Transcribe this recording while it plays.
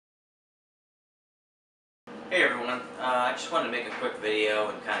Hey everyone, I just wanted to make a quick video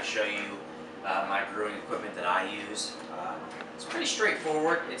and kind of show you my brewing equipment that I use. It's pretty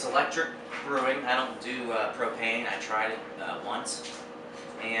straightforward. It's electric brewing. I don't do propane. I tried it once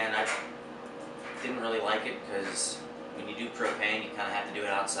and I didn't really like it because when you do propane you kind of have to do it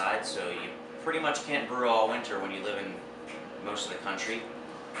outside, so you pretty much can't brew all winter when you live in most of the country.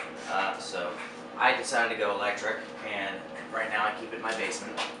 So I decided to go electric, and right now I keep it in my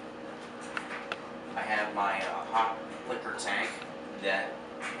basement. I have my hot liquor tank that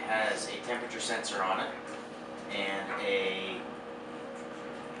has a temperature sensor on it, and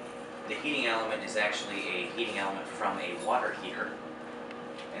the heating element is actually a heating element from a water heater,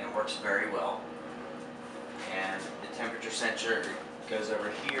 and it works very well. And the temperature sensor goes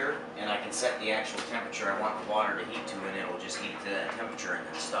over here, and I can set the actual temperature I want the water to heat to, and it will just heat to that temperature and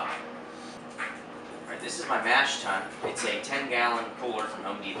then stop. Alright, this is my mash tun. It's a 10-gallon cooler from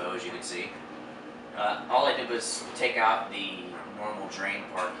Home Depot, as you can see. All I did was take out the normal drain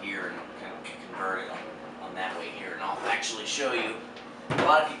part here and kind of convert it on that way here. And I'll actually show you. A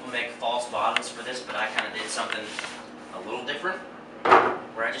lot of people make false bottoms for this, but I kind of did something a little different,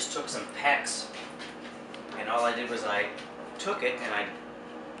 where I just took some PEX, and all I did was I took it and I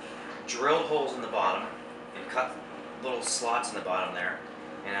drilled holes in the bottom and cut little slots in the bottom there,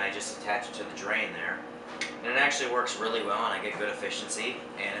 and I just attached it to the drain there. And it actually works really well, and I get good efficiency,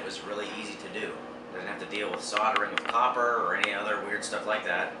 and it was really easy to do. I didn't have to deal with soldering with copper or any other weird stuff like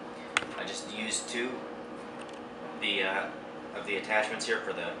that. I just used two of the attachments here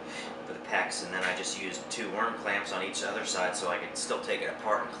for the PEX, and then I just used two worm clamps on each other side so I could still take it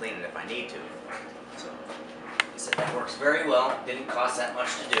apart and clean it if I need to. So, like I said, that works very well. Didn't cost that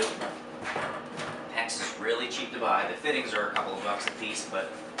much to do. PEX is really cheap to buy. The fittings are a couple of bucks a piece,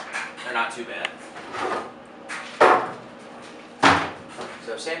 but they're not too bad.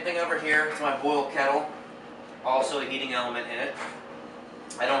 So same thing over here. It's my boil kettle, also a heating element in it.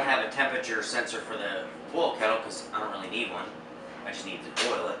 I don't have a temperature sensor for the boil kettle because I don't really need one. I just need to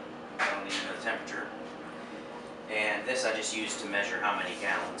boil it. I don't need to know the temperature. And this I just use to measure how many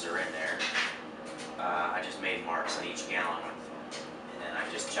gallons are in there. I just made marks on each gallon, and then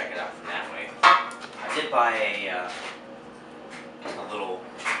I just check it out from that way. I did buy a little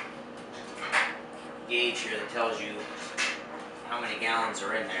gauge here that tells you how many gallons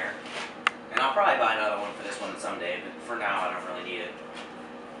are in there, and I'll probably buy another one for this one someday, but for now I don't really need it.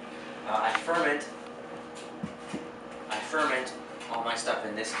 I ferment all my stuff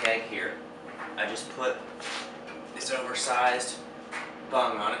in this keg here. I just put this oversized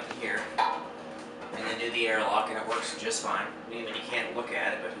bung on it here, and then do the airlock, and it works just fine. Even you can't look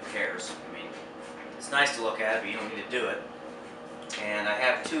at it, but who cares? I mean, it's nice to look at it, but you don't need to do it. And I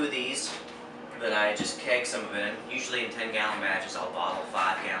have two of these that I just keg some of it in. Usually in 10-gallon batches, I'll bottle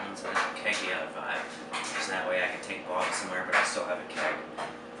 5 gallons and then keg the other 5. So that way I can take bottles somewhere, but I still have a keg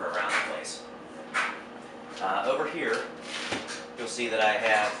for around the place. Over here, you'll see that I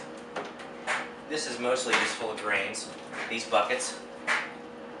have, this is mostly just full of grains, these buckets.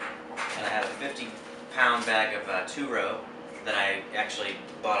 And I have a 50-pound bag of 2-row that I actually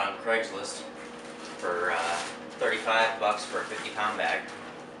bought on Craigslist for 35 bucks for a 50-pound bag,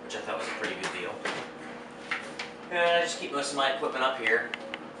 which I thought was a pretty good deal. And I just keep most of my equipment up here.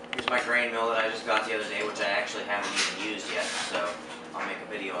 Here's my grain mill that I just got the other day, which I actually haven't even used yet, so I'll make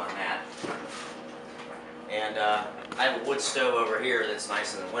a video on that. And I have a wood stove over here that's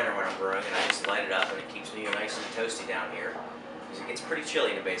nice in the winter when I'm brewing, and I just light it up, and it keeps me nice and toasty down here, because it gets pretty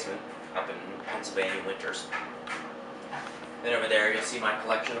chilly in the basement up in Pennsylvania winters. Then over there you'll see my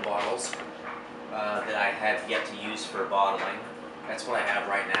collection of bottles that I have yet to use for bottling. That's what I have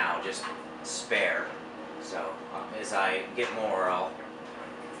right now, just spare. So as I get more, I'll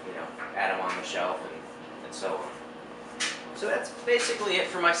add them on the shelf and so on. So that's basically it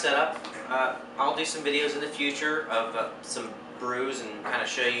for my setup. I'll do some videos in the future of some brews and kind of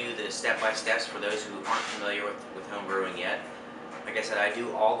show you the step-by-steps for those who aren't familiar with home brewing yet. Like I said, I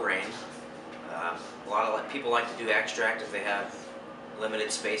do all grain. A lot of people like to do extract if they have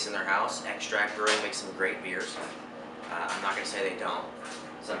limited space in their house. Extract brewing makes some great beers. I'm not going to say they don't.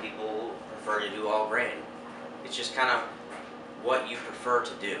 Some people prefer to do all grain. It's just kind of what you prefer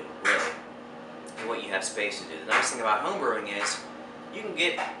to do, really, and what you have space to do. The nice thing about home brewing is you can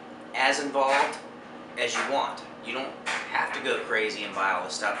get as involved as you want. You don't have to go crazy and buy all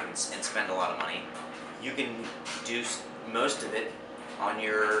this stuff and spend a lot of money. You can do most of it on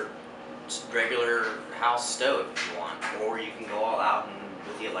your regular house stove if you want, or you can go all out and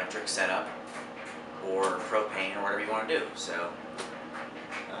with the electric setup or propane or whatever you want to do. So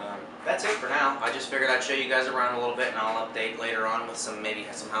that's it for now. I just figured I'd show you guys around a little bit, and I'll update later on with maybe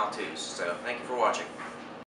some how-tos. So thank you for watching.